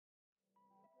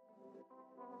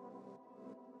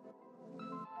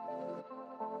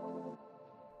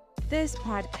This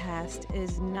podcast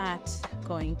is not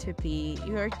going to be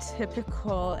your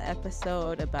typical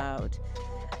episode about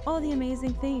all the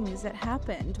amazing things that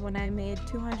happened when I made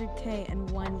 200K in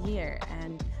 1 year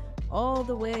and all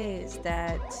the ways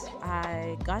that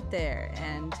I got there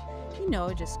and,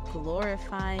 just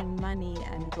glorifying money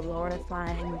and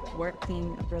glorifying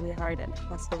working really hard and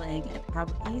hustling and how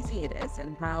easy it is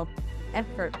and how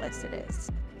effortless it is.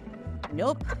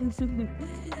 Nope.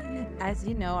 As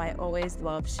you know, I always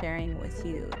love sharing with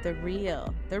you the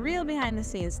real behind the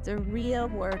scenes, the real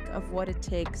work of what it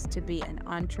takes to be an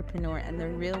entrepreneur and the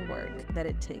real work that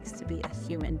it takes to be a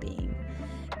human being.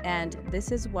 And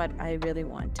this is what I really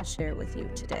want to share with you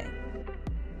today.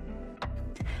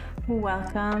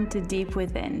 Welcome to Deep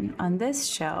Within. On this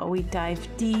show, we dive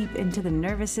deep into the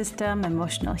nervous system,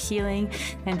 emotional healing,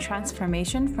 and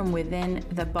transformation from within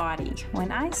the body.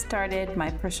 When I started my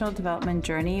personal development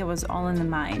journey, it was all in the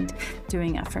mind,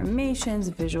 doing affirmations,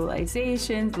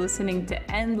 visualizations, listening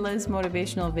to endless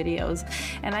motivational videos.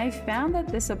 And I found that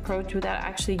this approach, without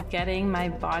actually getting my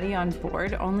body on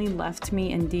board, only left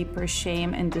me in deeper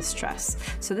shame and distress.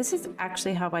 So this is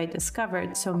actually how I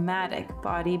discovered somatic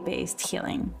body-based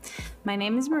healing. My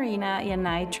name is Marina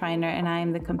Yanai Treiner, and I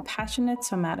am the Compassionate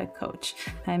Somatic Coach.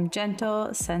 I'm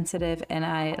gentle, sensitive, and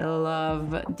I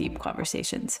love deep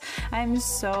conversations. I'm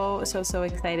so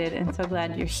excited and so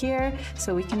glad you're here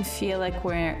so we can feel like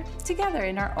we're together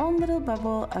in our own little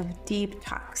bubble of deep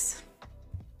talks.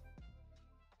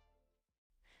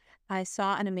 I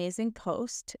saw an amazing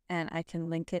post, and I can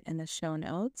link it in the show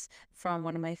notes, from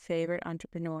one of my favorite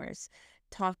entrepreneurs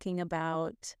talking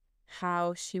about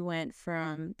how she went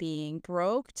from being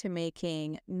broke to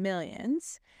making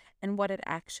millions and what it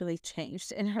actually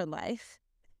changed in her life,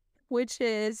 which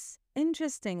is,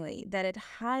 interestingly, that it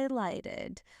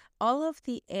highlighted all of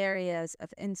the areas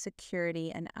of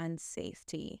insecurity and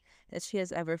unsafety that she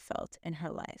has ever felt in her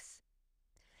life.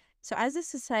 So as a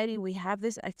society, we have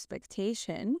this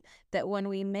expectation that when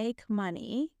we make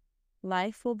money,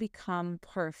 life will become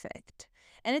perfect.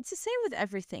 And it's the same with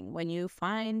everything. When you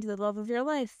find the love of your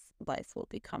life, life will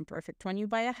become perfect. When you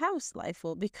buy a house, life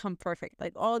will become perfect.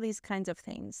 Like all these kinds of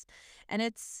things. And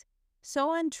it's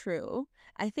so untrue.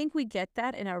 I think we get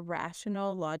that in our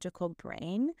rational, logical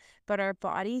brain, but our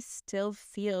body still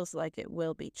feels like it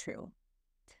will be true.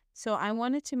 So I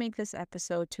wanted to make this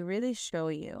episode to really show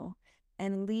you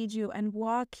and lead you and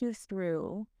walk you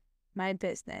through my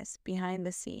business behind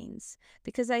the scenes,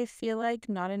 because I feel like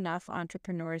not enough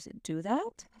entrepreneurs do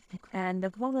that. And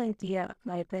the whole idea of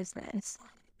my business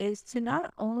is to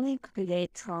not only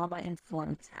create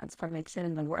trauma-informed transformation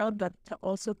in the world, but to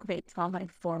also create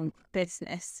trauma-informed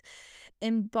business,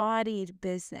 embodied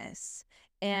business.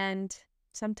 And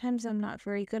sometimes I'm not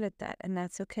very good at that, and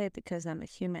that's okay because I'm a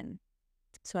human.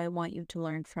 So I want you to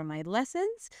learn from my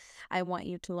lessons. I want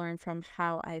you to learn from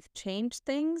how I've changed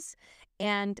things.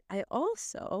 And I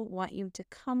also want you to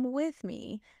come with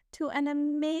me to an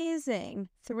amazing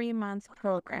 3-month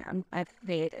program I've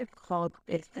created called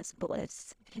Business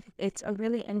Bliss. It's a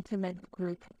really intimate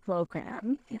group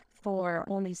program for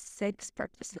only 6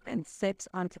 participants, 6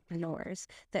 entrepreneurs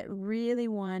that really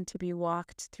want to be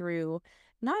walked through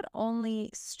not only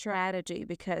strategy,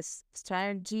 because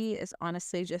strategy is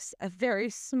honestly just a very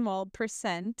small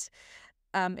percent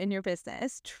in your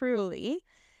business, truly,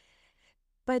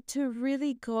 but to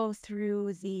really go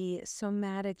through the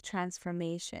somatic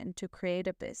transformation to create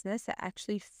a business that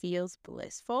actually feels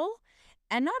blissful.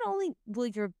 And not only will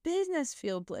your business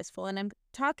feel blissful, and I'm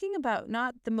talking about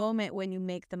not the moment when you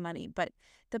make the money, but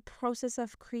the process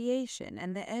of creation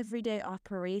and the everyday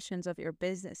operations of your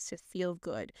business to feel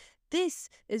good. This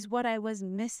is what I was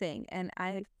missing, and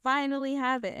I finally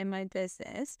have it in my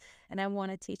business, and I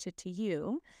want to teach it to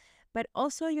you, but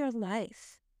also your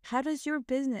life. How does your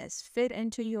business fit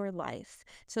into your life?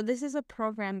 So this is a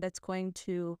program that's going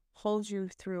to hold you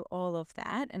through all of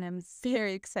that, and I'm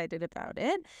very excited about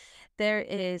it. There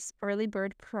is early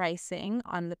bird pricing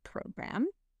on the program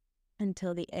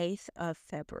until the 8th of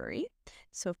February.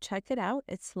 So check it out.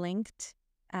 It's linked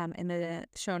in the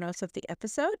show notes of the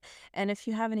episode. And if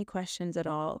you have any questions at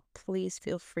all, please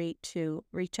feel free to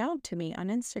reach out to me on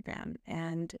Instagram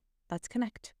and let's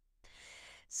connect.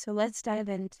 So let's dive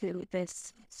into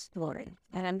this story.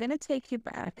 And I'm going to take you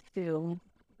back to,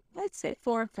 let's say,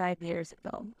 4 or 5 years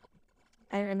ago.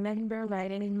 I remember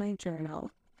writing in my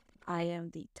journal, I am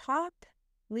the top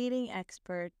leading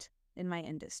expert in my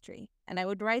industry. And I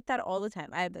would write that all the time.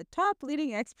 I am the top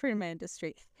leading expert in my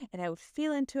industry. And I would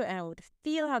feel into it, and I would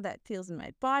feel how that feels in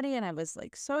my body. And I was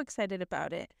like so excited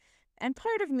about it. And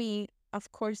part of me,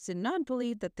 of course, did not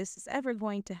believe that this is ever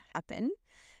going to happen.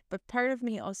 But part of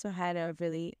me also had a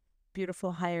really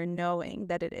beautiful higher knowing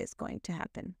that it is going to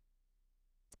happen.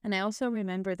 And I also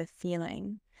remember the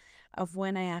feeling of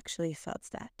when I actually felt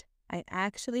that. I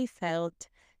actually felt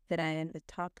that I am the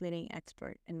top leading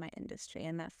expert in my industry,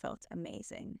 and that felt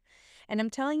amazing. And I'm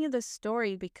telling you this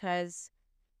story because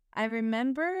I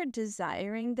remember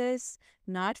desiring this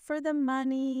not for the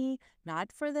money,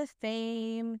 not for the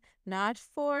fame, not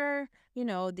for,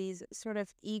 these sort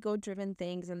of ego driven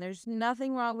things. And there's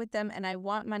nothing wrong with them. And I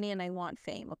want money and I want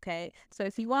fame. Okay. So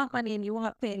if you want money and you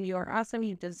want fame, you're awesome.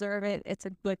 You deserve it. It's a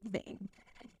good thing.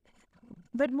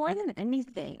 But more than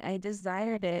anything, I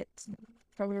desired it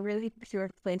from a really pure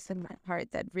place in my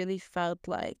heart that really felt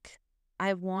like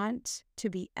I want to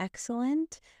be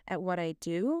excellent at what I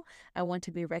do. I want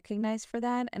to be recognized for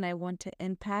that, and I want to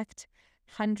impact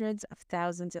hundreds of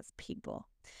thousands of people.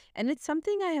 And it's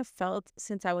something I have felt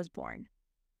since I was born.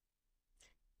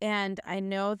 And I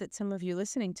know that some of you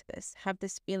listening to this have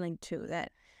this feeling too,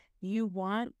 that you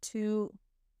want to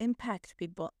impact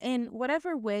people in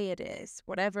whatever way it is,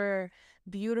 whatever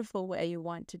beautiful way you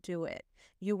want to do it.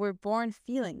 You were born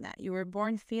feeling that. You were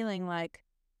born feeling like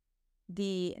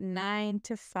the 9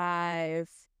 to 5,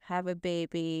 have a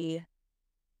baby,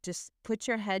 just put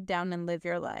your head down and live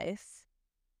your life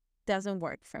doesn't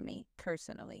work for me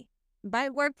personally.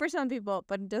 Might work for some people,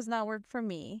 but it does not work for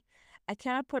me. I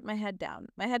cannot put my head down.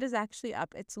 My head is actually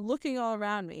up. It's looking all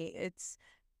around me.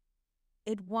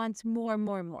 It wants more,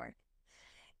 more, more.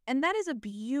 And that is a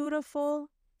beautiful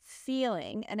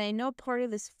feeling. And I know part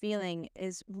of this feeling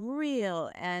is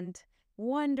real and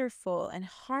wonderful and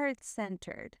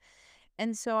heart-centered.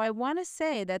 And so I want to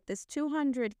say that this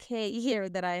 200K year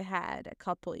that I had a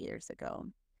couple years ago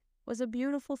was a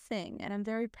beautiful thing, and I'm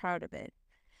very proud of it.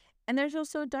 And there's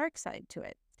also a dark side to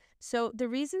it. So the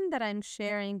reason that I'm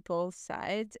sharing both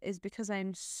sides is because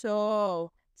I'm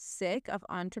so sick of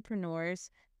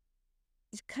entrepreneurs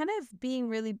kind of being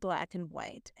really black and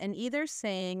white and either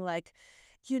saying like,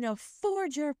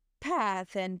 forge your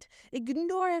path and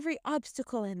ignore every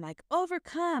obstacle and like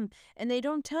overcome. And they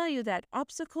don't tell you that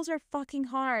obstacles are fucking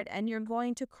hard and you're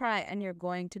going to cry and you're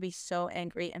going to be so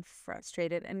angry and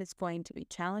frustrated and it's going to be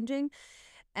challenging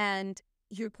and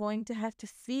you're going to have to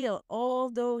feel all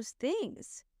those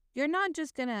things. You're not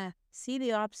just gonna see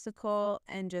the obstacle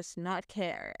and just not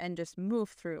care and just move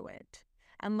through it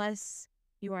unless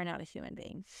you are not a human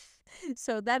being.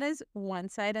 So that is one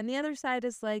side. And the other side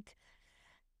is like,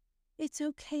 it's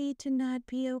okay to not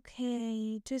be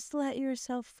okay. Just let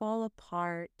yourself fall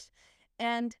apart.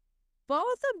 And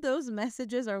both of those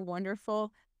messages are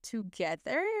wonderful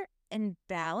together and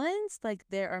balanced. Like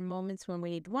there are moments when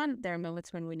we need one, there are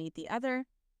moments when we need the other,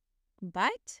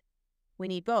 but we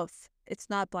need both. It's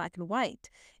not black and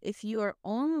white. If you are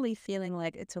only feeling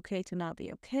like it's okay to not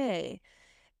be okay,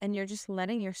 and you're just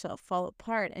letting yourself fall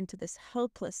apart into this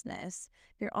helplessness,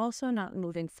 you're also not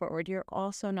moving forward. You're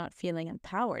also not feeling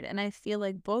empowered. And I feel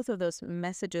like both of those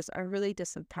messages are really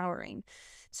disempowering.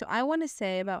 So I want to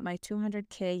say about my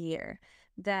 200K year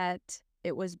that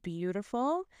it was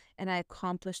beautiful and I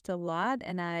accomplished a lot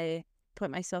and I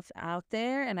put myself out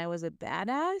there and I was a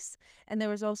badass. And there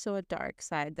was also a dark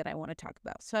side that I want to talk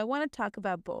about. So I want to talk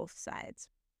about both sides.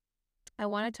 I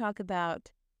want to talk about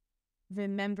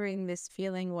remembering this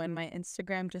feeling when my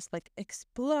Instagram just like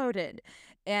exploded.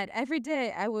 And every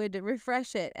day I would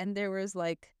refresh it and there was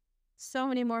like so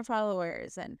many more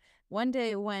followers. And one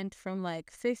day it went from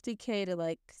like 50K to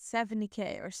like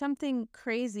 70K or something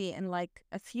crazy in like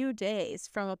a few days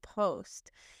from a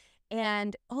post.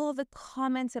 And all of the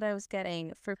comments that I was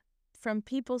getting from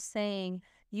people saying,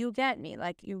 you get me,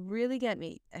 like you really get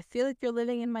me. I feel like you're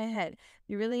living in my head.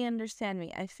 You really understand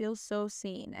me. I feel so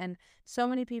seen and so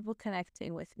many people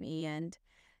connecting with me. And,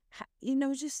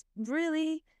 just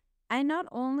really, I not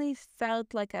only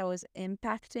felt like I was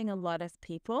impacting a lot of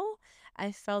people,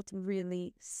 I felt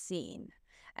really seen.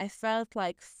 I felt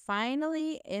like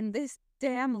finally in this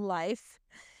damn life,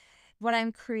 what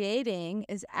I'm creating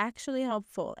is actually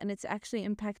helpful and it's actually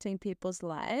impacting people's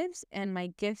lives. And my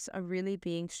gifts are really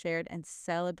being shared and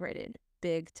celebrated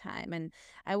big time. And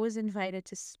I was invited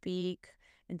to speak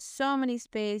in so many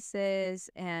spaces.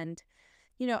 And,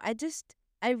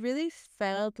 I really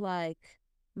felt like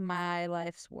my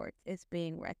life's work is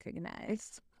being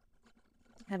recognized.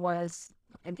 I was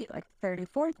maybe like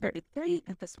 34, 33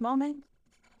 at this moment.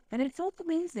 And it felt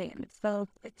amazing. It felt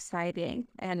exciting.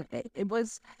 And it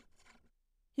was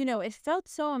it felt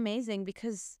so amazing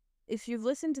because if you've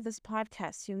listened to this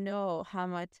podcast, you know how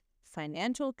much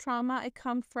financial trauma I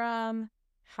come from,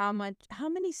 how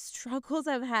many struggles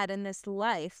I've had in this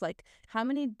life, like how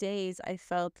many days I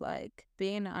felt like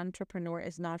being an entrepreneur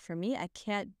is not for me. I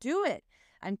can't do it.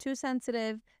 I'm too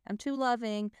sensitive. I'm too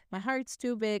loving. My heart's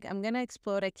too big. I'm going to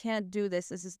explode. I can't do this.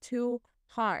 This is too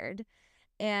hard.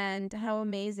 And how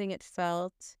amazing it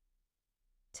felt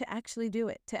to actually do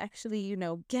it, to actually,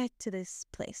 get to this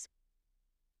place.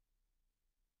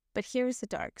 But here's the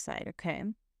dark side, okay?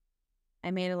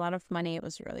 I made a lot of money. It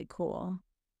was really cool.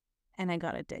 And I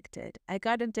got addicted. I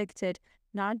got addicted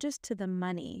not just to the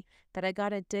money, but I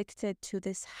got addicted to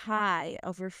this high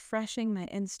of refreshing my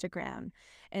Instagram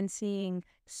and seeing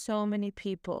so many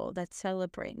people that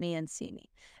celebrate me and see me.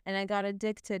 And I got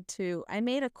addicted to, I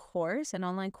made a course, an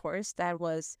online course that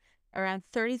was around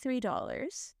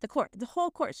 $33. The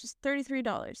whole course was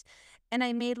 $33. And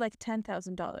I made like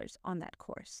 $10,000 on that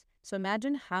course. So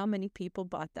imagine how many people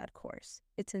bought that course.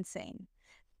 It's insane.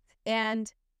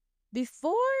 And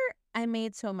before I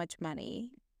made so much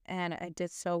money and I did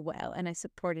so well and I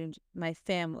supported my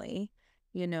family,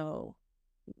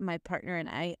 my partner and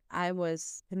I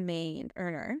was the main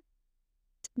earner.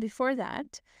 Before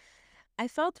that, I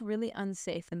felt really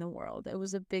unsafe in the world. It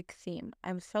was a big theme.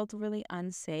 I felt really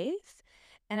unsafe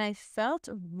and I felt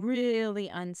really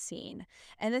unseen.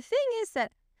 And the thing is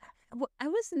that I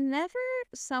was never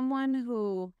someone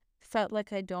who felt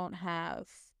like I don't have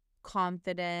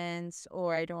confidence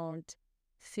or I don't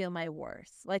feel my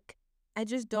worth. Like, I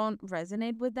just don't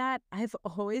resonate with that. I've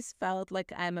always felt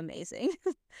like I'm amazing.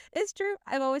 It's true.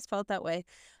 I've always felt that way.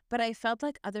 But I felt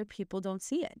like other people don't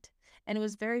see it. And it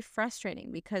was very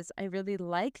frustrating because I really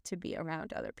like to be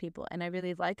around other people and I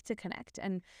really like to connect.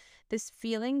 And this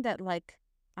feeling that, like,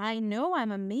 I know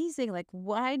I'm amazing. Like,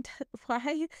 why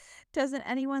doesn't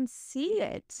anyone see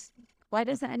it? Why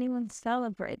doesn't anyone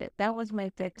celebrate it? That was my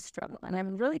big struggle. And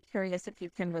I'm really curious if you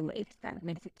can relate to that. And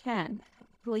if you can,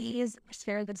 please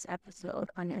share this episode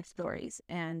on your stories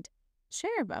and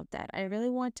share about that. I really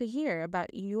want to hear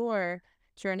about your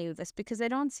journey with this because I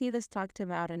don't see this talked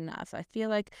about enough. I feel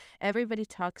like everybody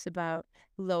talks about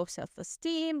low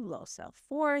self-esteem, low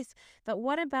self-worth, but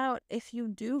what about if you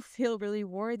do feel really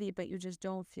worthy, but you just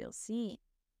don't feel seen?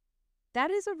 That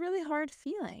is a really hard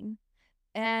feeling.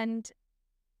 And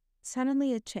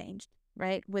suddenly it changed,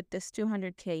 right? With this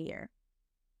 200K year.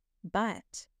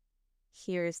 But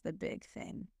here's the big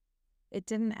thing. It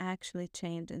didn't actually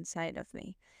change inside of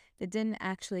me. It didn't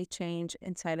actually change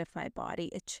inside of my body.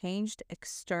 It changed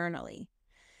externally.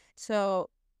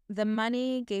 So the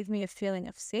money gave me a feeling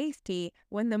of safety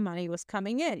when the money was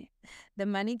coming in. The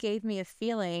money gave me a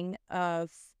feeling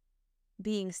of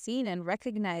being seen and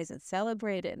recognized and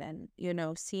celebrated and,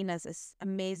 seen as this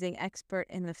amazing expert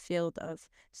in the field of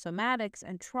somatics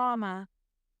and trauma.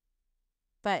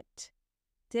 But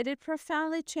did it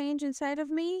profoundly change inside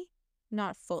of me?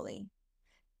 Not fully.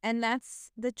 And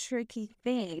that's the tricky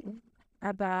thing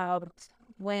about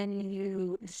when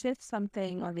you shift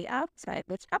something on the outside,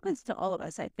 which happens to all of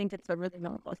us. I think it's a really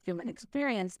normal human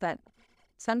experience that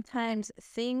sometimes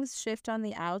things shift on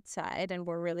the outside and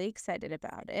we're really excited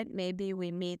about it. Maybe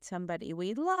we meet somebody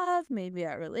we love. Maybe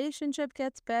our relationship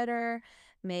gets better.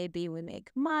 Maybe we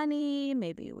make money.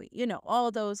 Maybe we,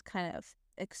 all those kind of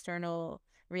external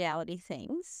reality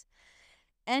things.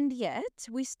 And yet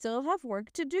we still have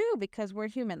work to do because we're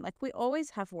human. Like, we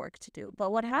always have work to do.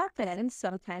 But what happens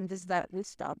sometimes is that we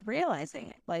stop realizing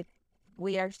it. Like,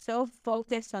 we are so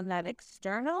focused on that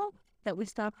external that we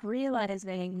stop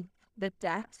realizing the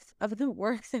depth of the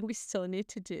work that we still need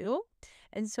to do.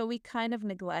 And so we kind of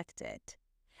neglect it.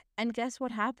 And guess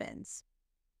what happens?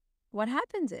 What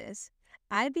happens is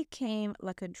I became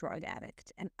like a drug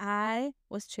addict and I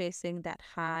was chasing that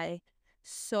high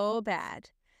so bad.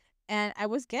 And I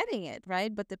was getting it,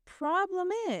 right? But the problem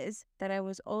is that I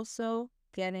was also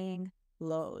getting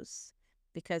lows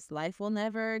because life will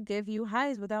never give you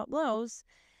highs without lows.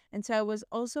 And so I was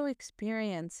also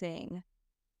experiencing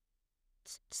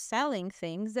selling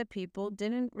things that people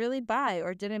didn't really buy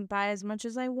or didn't buy as much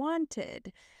as I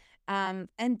wanted. And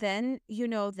then,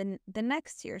 the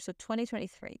next year, so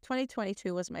 2023,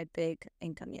 2022 was my big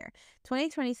income year.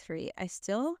 2023, I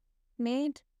still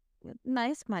made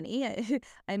nice money.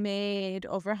 I made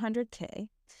over 100K,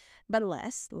 but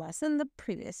less than the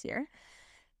previous year.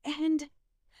 And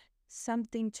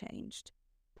something changed.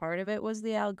 Part of it was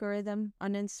the algorithm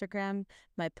on Instagram.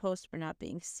 My posts were not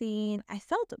being seen. I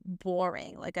felt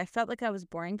boring. Like, I felt like I was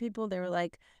boring people. They were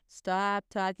like, stop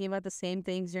talking about the same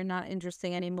things. You're not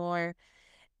interesting anymore.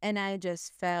 And I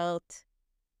just felt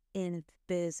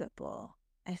invisible.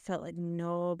 I felt like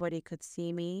nobody could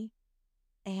see me.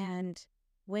 And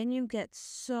when you get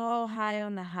so high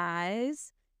on the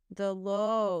highs, the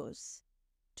lows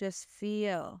just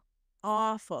feel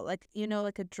awful. Like,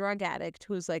 like a drug addict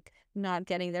who's like not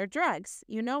getting their drugs.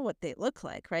 You know what they look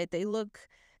like, right? They look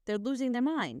they're losing their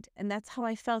mind. And that's how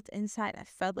I felt inside. I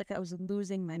felt like I was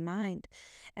losing my mind.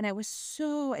 And I was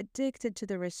so addicted to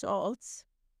the results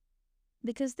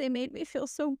because they made me feel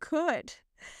so good.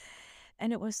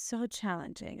 And it was so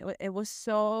challenging. It was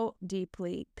so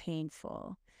deeply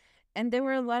painful. And there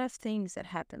were a lot of things that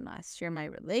happened last year. My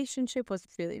relationship was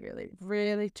really, really,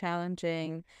 really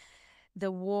challenging.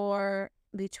 The war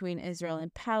between Israel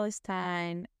and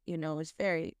Palestine, was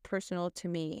very personal to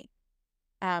me.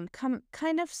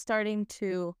 Kind of starting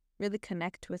to really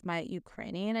connect with my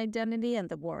Ukrainian identity, and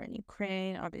the war in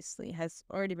Ukraine obviously has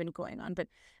already been going on, but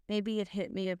maybe it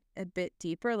hit me a bit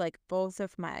deeper. Like both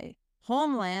of my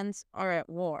homelands are at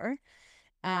war.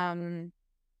 Um,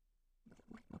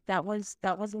 that was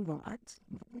a lot,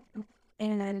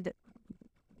 and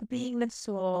being the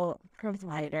sole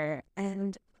provider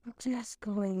and just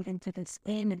going into this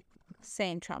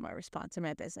insane trauma response in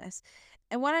my business.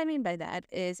 And what I mean by that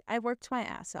is I worked my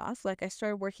ass off. Like I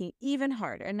started working even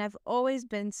harder. And I've always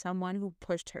been someone who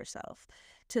pushed herself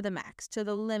to the max, to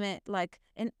the limit, like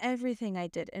in everything I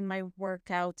did, in my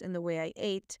workouts, in the way I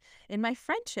ate, in my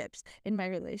friendships, in my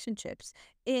relationships,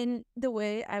 in the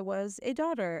way I was a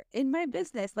daughter, in my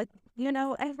business, like,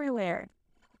 everywhere.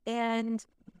 And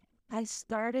I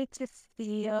started to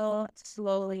feel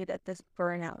slowly that this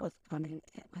burnout was coming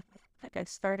in. Like I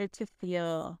started to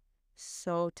feel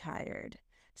so tired.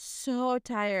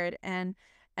 And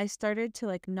I started to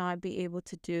like not be able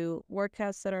to do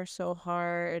workouts that are so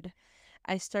hard.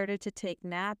 I started to take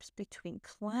naps between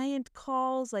client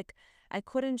calls. Like I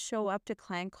couldn't show up to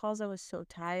client calls. I was so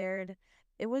tired.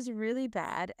 It was really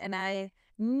bad. And I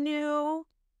knew,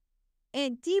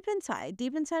 and deep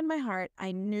inside my heart,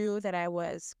 I knew that I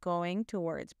was going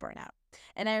towards burnout.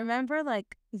 And I remember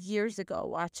like years ago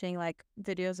watching like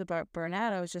videos about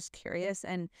burnout. I was just curious,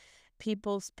 and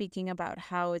people speaking about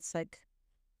how it's like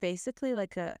basically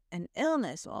like an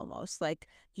illness almost. Like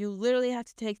you literally have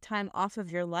to take time off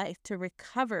of your life to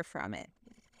recover from it.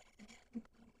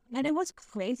 And it was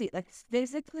crazy. Like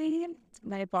physically,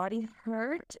 my body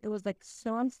hurt. It was like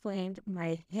so inflamed.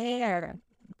 My hair.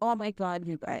 Oh my God,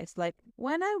 you guys. Like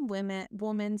when a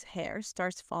woman's hair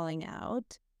starts falling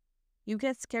out, you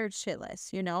get scared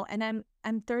shitless, And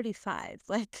I'm 35.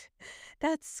 Like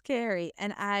that's scary.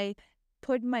 And I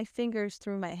put my fingers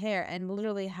through my hair and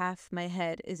literally half my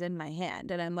head is in my hand.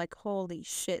 And I'm like, holy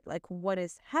shit, like what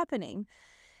is happening?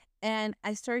 And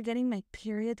I started getting my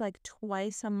period like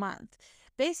twice a month.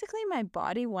 Basically, my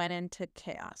body went into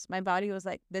chaos. My body was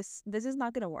like, this is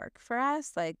not going to work for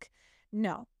us. Like,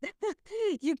 no,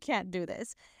 you can't do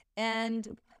this.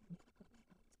 And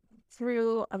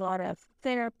through a lot of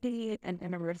therapy and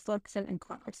reflection and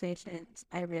conversations,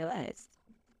 I realized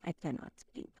I cannot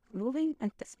keep moving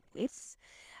at this pace.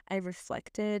 I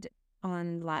reflected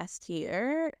on last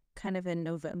year, kind of in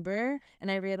November, and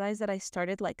I realized that I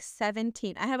started like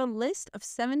 17. I have a list of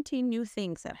 17 new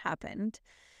things that happened,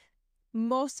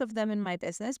 most of them in my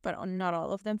business, but not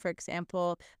all of them. For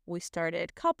example, we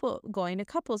started going to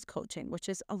couples coaching, which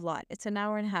is a lot. It's an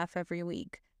hour and a half every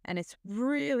week, and it's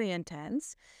really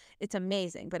intense. It's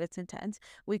amazing, but it's intense.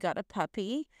 We got a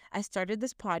puppy. I started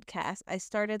this podcast. I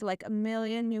started like a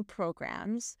million new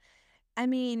programs. I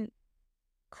mean,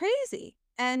 crazy.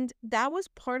 And that was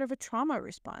part of a trauma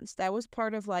response. That was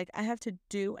part of like, I have to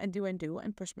do and do and do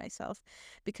and push myself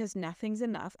because nothing's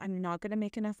enough. I'm not going to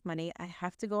make enough money. I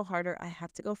have to go harder. I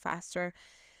have to go faster.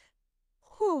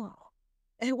 Whew.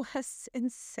 It was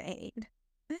insane.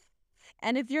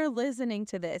 And if you're listening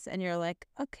to this and you're like,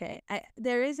 okay,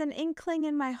 there is an inkling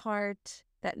in my heart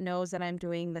that knows that I'm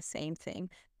doing the same thing,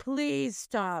 please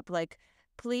stop. Like,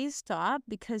 please stop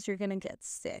because you're going to get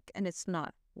sick and it's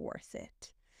not worth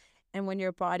it. And when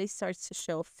your body starts to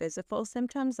show physical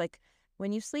symptoms, like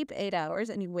when you sleep 8 hours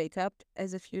and you wake up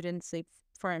as if you didn't sleep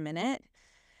for a minute,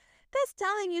 that's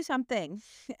telling you something.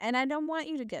 And I don't want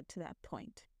you to get to that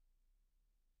point.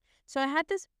 So I had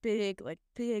this big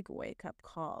wake up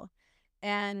call.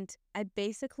 And I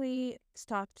basically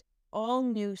stopped all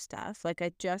new stuff. Like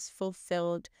I just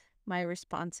fulfilled my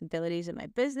responsibilities in my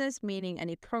business, meaning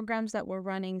any programs that we're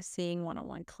running, seeing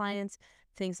one-on-one clients,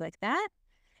 things like that.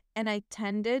 And I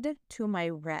tended to my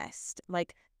rest,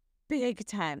 like big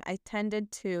time. I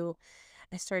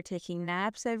started taking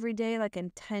naps every day, like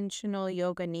intentional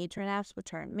yoga nidra naps,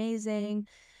 which are amazing.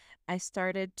 I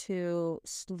started to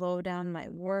slow down my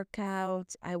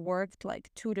workouts. I worked like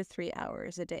 2 to 3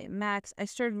 hours a day max. I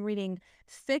started reading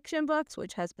fiction books,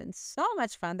 which has been so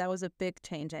much fun. That was a big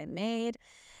change I made.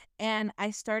 And I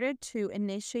started to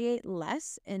initiate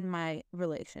less in my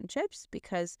relationships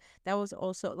because that was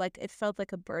also like, it felt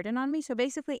like a burden on me. So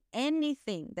basically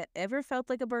anything that ever felt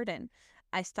like a burden,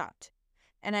 I stopped.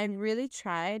 And I really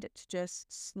tried to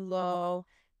just slow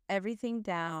everything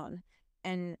down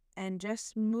and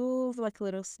just move like a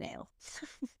little snail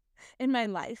in my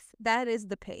life. That is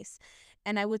the pace.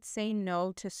 And I would say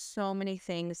no to so many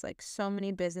things, like so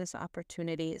many business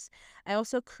opportunities. I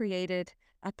also created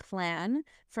a plan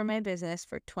for my business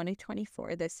for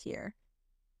 2024 this year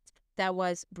that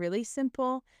was really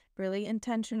simple, really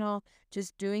intentional,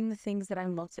 just doing the things that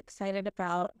I'm most excited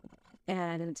about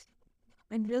and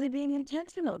really being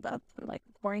intentional about like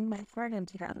pouring my heart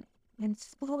into them and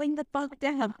slowing the fuck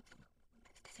down.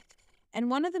 And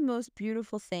one of the most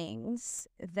beautiful things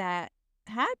that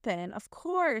happened, of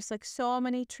course, like so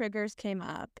many triggers came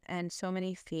up and so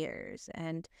many fears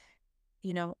and,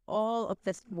 all of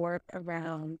this work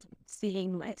around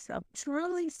seeing myself,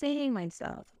 truly seeing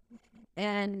myself.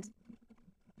 And,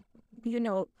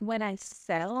 when I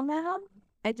sell now,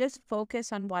 I just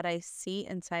focus on what I see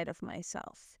inside of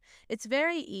myself. It's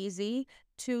very easy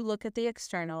to look at the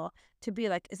external, to be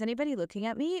like, is anybody looking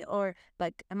at me? Or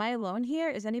like, am I alone here?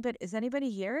 Is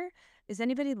anybody here? Is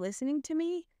anybody listening to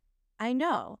me? I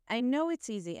know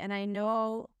it's easy, and I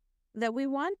know that we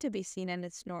want to be seen and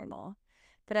it's normal.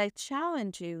 But I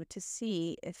challenge you to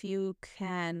see if you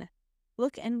can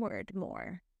look inward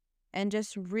more and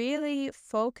just really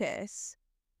focus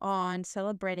on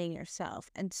celebrating yourself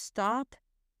and stop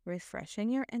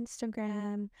refreshing your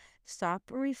Instagram, stop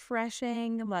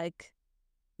refreshing like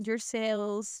your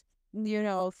sales,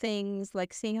 things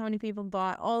like seeing how many people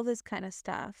bought, all this kind of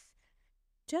stuff.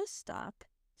 Just stop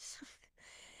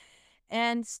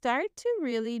and start to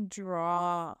really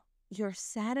draw your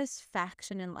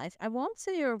satisfaction in life. I won't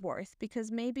say your worth because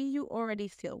maybe you already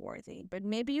feel worthy, but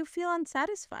maybe you feel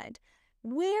unsatisfied.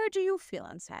 Where do you feel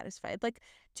unsatisfied? Like,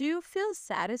 do you feel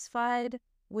satisfied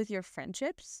with your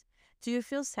friendships? Do you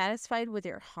feel satisfied with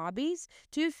your hobbies?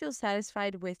 Do you feel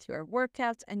satisfied with your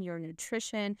workouts and your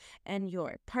nutrition and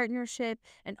your partnership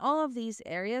and all of these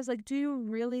areas? Like, do you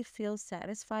really feel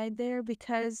satisfied there?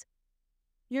 Because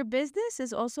your business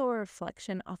is also a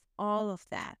reflection of all of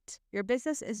that. Your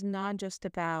business is not just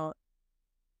about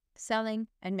selling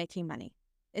and making money.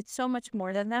 It's so much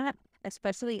more than that,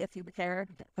 especially if you care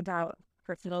about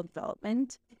personal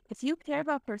development. If you care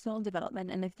about personal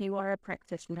development and if you are a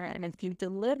practitioner and if you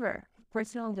deliver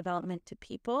personal development to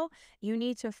people, you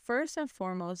need to first and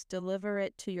foremost deliver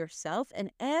it to yourself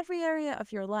in every area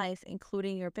of your life,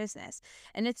 including your business.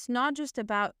 And it's not just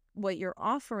about what your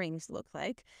offerings look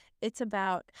like. It's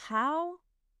about how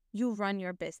you run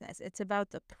your business. It's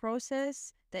about the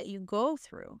process that you go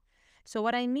through. So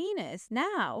what I mean is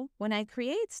now when I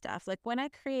create stuff, like when I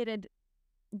created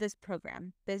this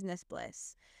program, Business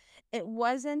Bliss, it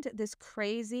wasn't this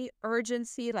crazy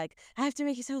urgency, like I have to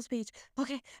make a sales speech.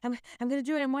 Okay, I'm gonna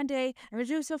do it in one day. I'm gonna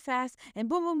do it so fast and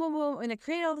boom, boom, boom, boom, and I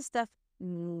create all this stuff.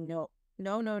 No,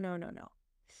 no, no, no, no, no.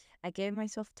 I gave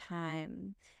myself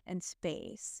time and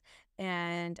space,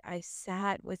 and I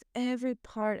sat with every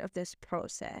part of this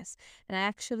process. And I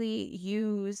actually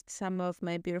used some of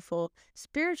my beautiful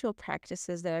spiritual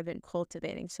practices that I've been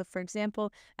cultivating. So, for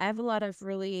example, I have a lot of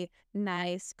really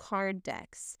nice card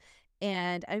decks,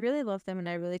 and I really love them and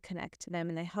I really connect to them,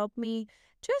 and they help me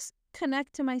just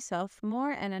connect to myself more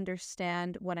and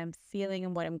understand what I'm feeling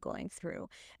and what I'm going through.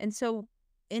 And so,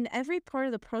 in every part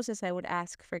of the process, I would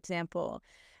ask, for example,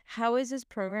 how is this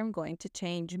program going to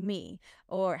change me?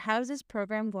 Or how is this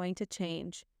program going to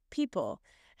change people?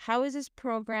 How is this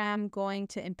program going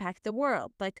to impact the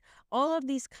world? Like all of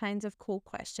these kinds of cool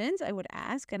questions I would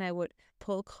ask, and I would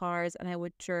pull cards and I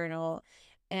would journal.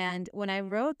 And when I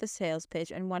wrote the sales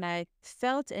pitch and when I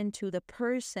felt into the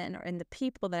person or in the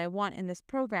people that I want in this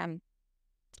program,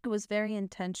 it was very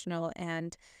intentional.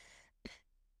 And,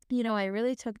 I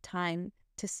really took time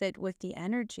to sit with the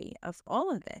energy of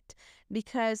all of it,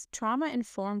 because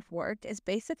trauma-informed work is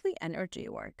basically energy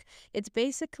work. It's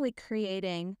basically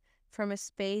creating from a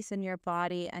space in your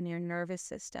body and your nervous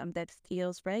system that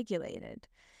feels regulated.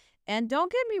 And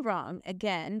don't get me wrong,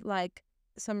 again, like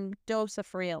some dose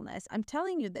of realness. I'm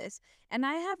telling you this, and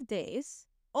I have days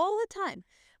all the time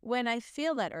when I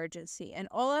feel that urgency and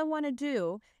all I want to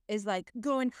do is like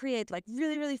go and create like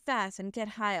really, really fast and get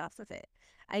high off of it.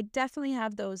 I definitely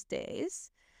have those days.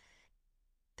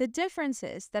 The difference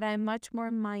is that I'm much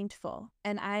more mindful,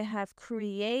 and I have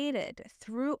created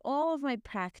through all of my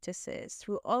practices,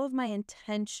 through all of my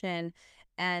intention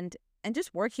and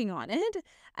just working on it,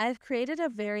 I've created a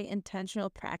very intentional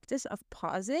practice of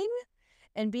pausing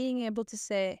and being able to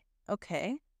say,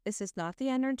 okay, this is not the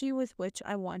energy with which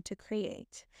I want to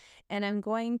create. And I'm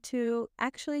going to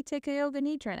actually take a yoga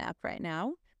nidra nap right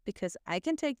now because I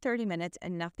can take 30 minutes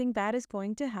and nothing bad is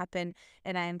going to happen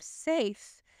and I am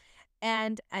safe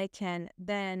and I can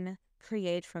then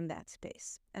create from that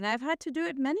space. And I've had to do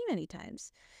it many, many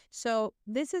times. So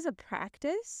this is a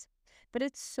practice, but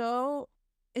it's so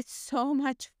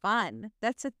much fun.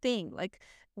 That's a thing. Like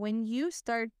when you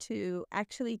start to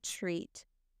actually treat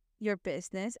your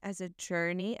business as a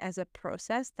journey, as a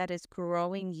process that is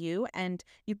growing you, and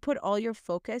you put all your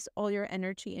focus, all your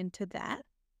energy into that,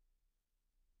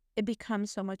 it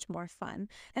becomes so much more fun.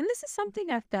 And this is something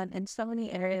I've done in so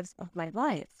many areas of my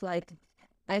life. Like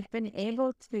I've been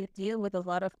able to deal with a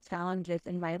lot of challenges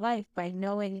in my life by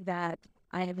knowing that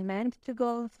I am meant to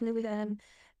go through them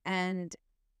and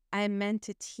I'm meant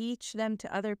to teach them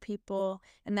to other people.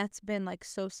 And that's been like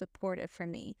so supportive for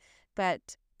me.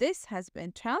 But this has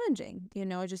been challenging,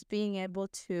 just being able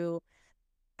to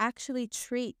actually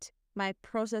treat my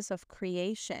process of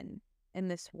creation in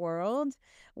this world,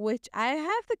 which I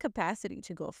have the capacity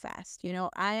to go fast.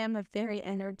 I am a very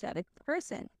energetic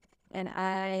person and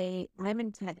I'm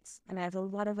intense and I have a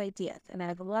lot of ideas and I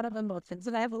have a lot of emotions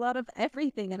and I have a lot of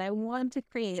everything and I want to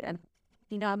create and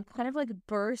I'm kind of like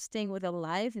bursting with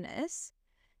aliveness,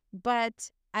 but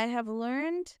I have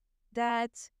learned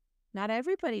that not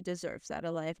everybody deserves that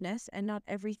aliveness and not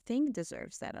everything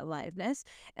deserves that aliveness.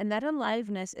 And that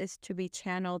aliveness is to be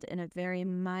channeled in a very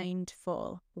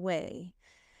mindful way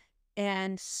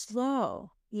and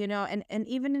slow, and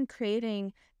even in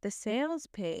creating the sales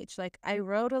page, like I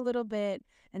wrote a little bit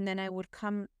and then I would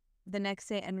come the next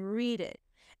day and read it.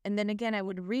 And then again, I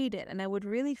would read it and I would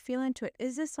really feel into it.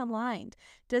 Is this aligned?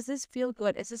 Does this feel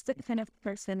good? Is this the kind of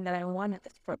person that I want in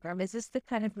this program? Is this the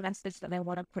kind of message that I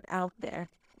want to put out there?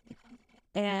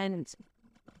 And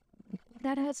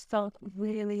that has felt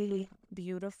really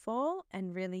beautiful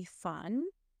and really fun.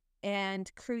 And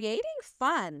creating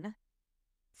fun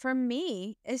for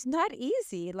me is not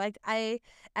easy. Like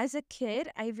as a kid,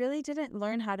 I really didn't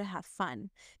learn how to have fun.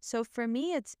 So for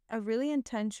me, it's a really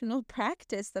intentional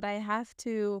practice that I have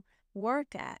to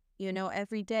work at,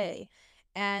 every day.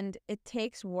 And it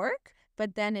takes work,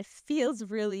 but then it feels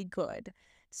really good.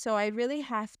 So I really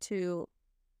have to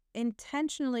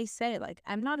intentionally say, like,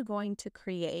 I'm not going to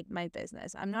create my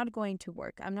business. I'm not going to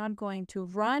work. I'm not going to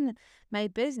run my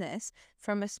business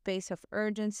from a space of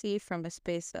urgency, from a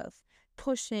space of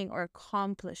pushing or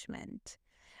accomplishment.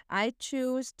 I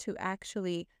choose to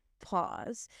actually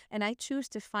pause and I choose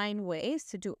to find ways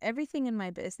to do everything in my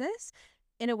business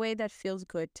in a way that feels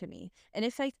good to me. And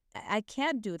if I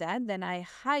can't do that, then I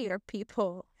hire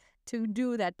people to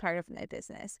do that part of my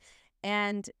business.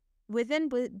 And within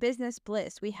Business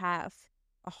Bliss, we have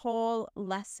a whole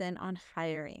lesson on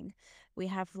hiring. We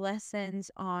have lessons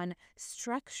on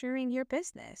structuring your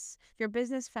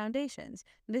business foundations.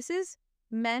 This is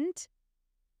meant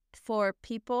for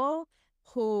people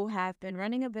who have been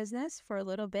running a business for a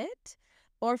little bit,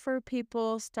 or for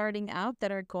people starting out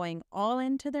that are going all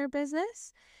into their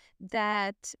business,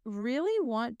 that really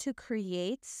want to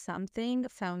create something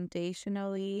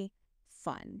foundationally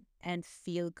fun and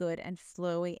feel good and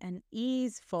flowy and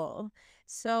easeful.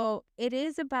 So it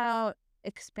is about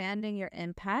expanding your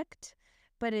impact,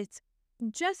 but it's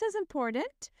just as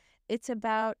important. It's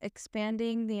about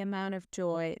expanding the amount of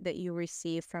joy that you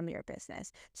receive from your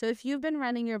business. So if you've been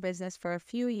running your business for a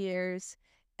few years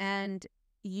and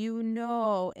you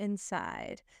know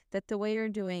inside that the way you're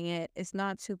doing it is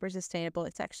not super sustainable,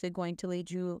 it's actually going to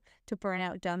lead you to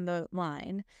burnout down the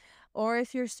line. Or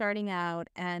if you're starting out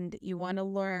and you want to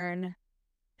learn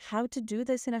how to do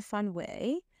this in a fun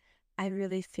way, I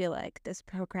really feel like this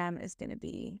program is going to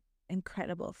be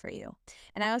incredible for you.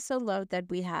 And I also love that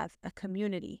we have a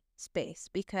community space,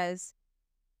 because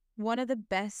one of the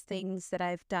best things that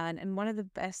I've done and one of the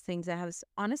best things that has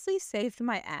honestly saved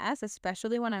my ass,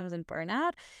 especially when I was in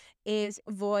burnout, is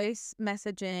voice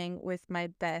messaging with my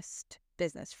best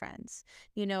business friends.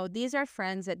 These are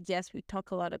friends that, yes, we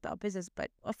talk a lot about business, but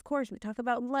of course we talk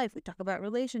about life, we talk about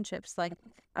relationships. Like,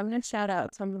 I'm going to shout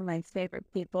out some of my favorite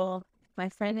people. My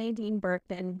friend Nadine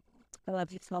Burton, I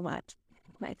love you so much.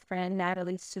 My friend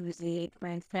Natalie Susie,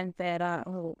 my friend Vera,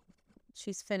 oh,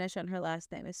 she's Finnish and her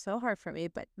last name is so hard for me,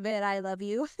 but Vera, I love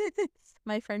you.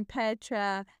 My friend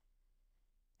Petra,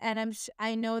 and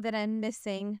I know that I'm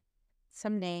missing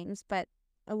some names, but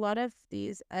a lot of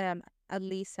these,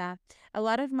 Alisa, a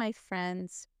lot of my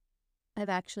friends I've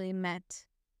actually met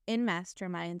in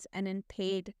masterminds and in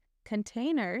paid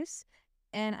containers.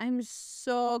 And I'm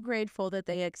so grateful that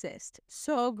they exist.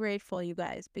 So grateful, you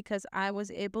guys, because I was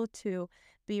able to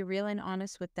be real and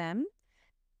honest with them.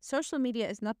 Social media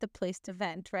is not the place to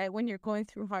vent, right? When you're going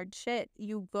through hard shit,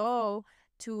 you go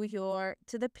to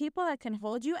the people that can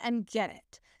hold you and get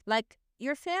it. Like,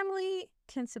 your family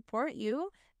can support you,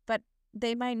 but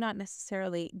they might not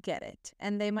necessarily get it,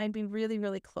 and they might be really,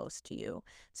 really close to you.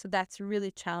 So that's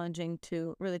really challenging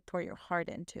to really pour your heart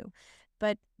into.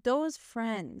 But those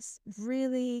friends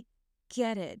really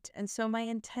get it. And so my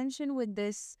intention with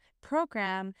this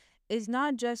program is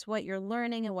not just what you're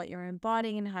learning and what you're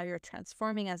embodying and how you're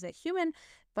transforming as a human,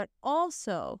 but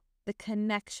also the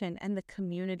connection and the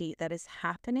community that is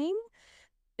happening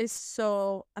is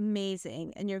so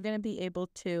amazing. And you're going to be able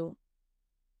to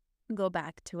go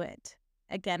back to it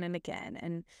again and again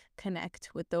and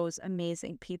connect with those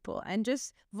amazing people and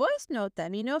just voice note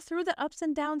them, through the ups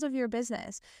and downs of your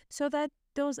business, so that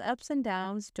those ups and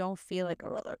downs don't feel like a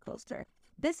roller coaster.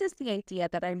 This is the idea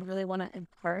that I really want to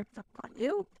impart upon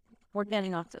you. We're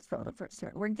getting off this roller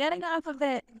coaster. We're getting off of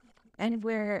it, and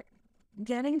we're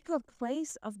getting to a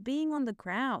place of being on the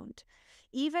ground,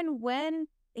 even when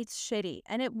it's shitty.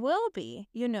 And it will be,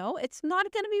 it's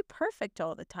not going to be perfect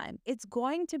all the time. It's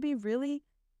going to be really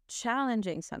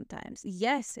challenging sometimes.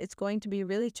 Yes, it's going to be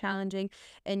really challenging,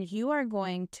 and you are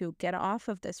going to get off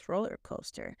of this roller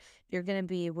coaster. You're going to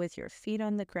be with your feet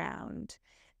on the ground,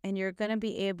 and you're going to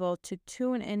be able to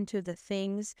tune into the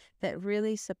things that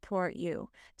really support you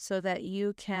so that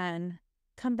you can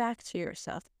come back to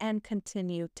yourself and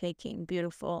continue taking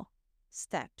beautiful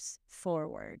steps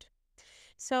forward.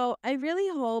 So I really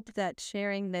hope that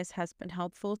sharing this has been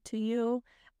helpful to you.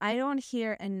 I don't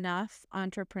hear enough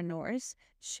entrepreneurs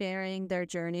sharing their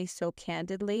journey so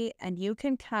candidly, and you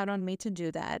can count on me to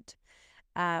do that.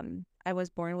 I was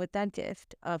born with that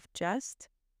gift of just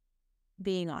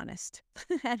being honest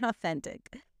and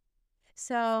authentic.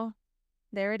 So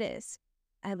there it is.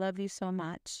 I love you so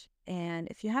much. And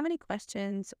if you have any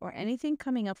questions or anything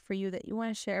coming up for you that you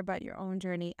want to share about your own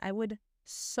journey, I would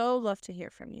so love to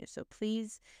hear from you. So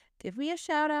please give me a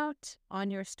shout out on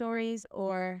your stories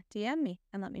or DM me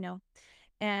and let me know.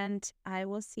 And I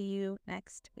will see you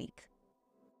next week.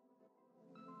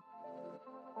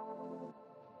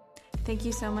 Thank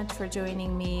you so much for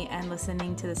joining me and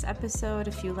listening to this episode.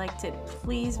 If you liked it,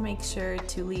 please make sure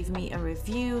to leave me a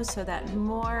review so that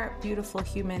more beautiful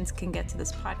humans can get to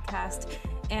this podcast,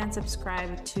 and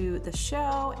subscribe to the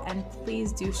show. And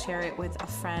please do share it with a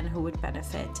friend who would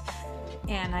benefit.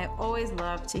 And I always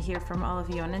love to hear from all of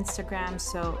you on Instagram,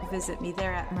 so visit me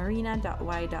there at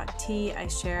marina.y.t. I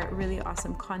share really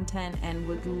awesome content and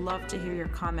would love to hear your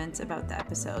comments about the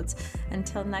episodes.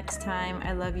 Until next time,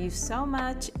 I love you so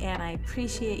much and I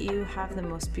appreciate you. Have the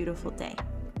most beautiful day.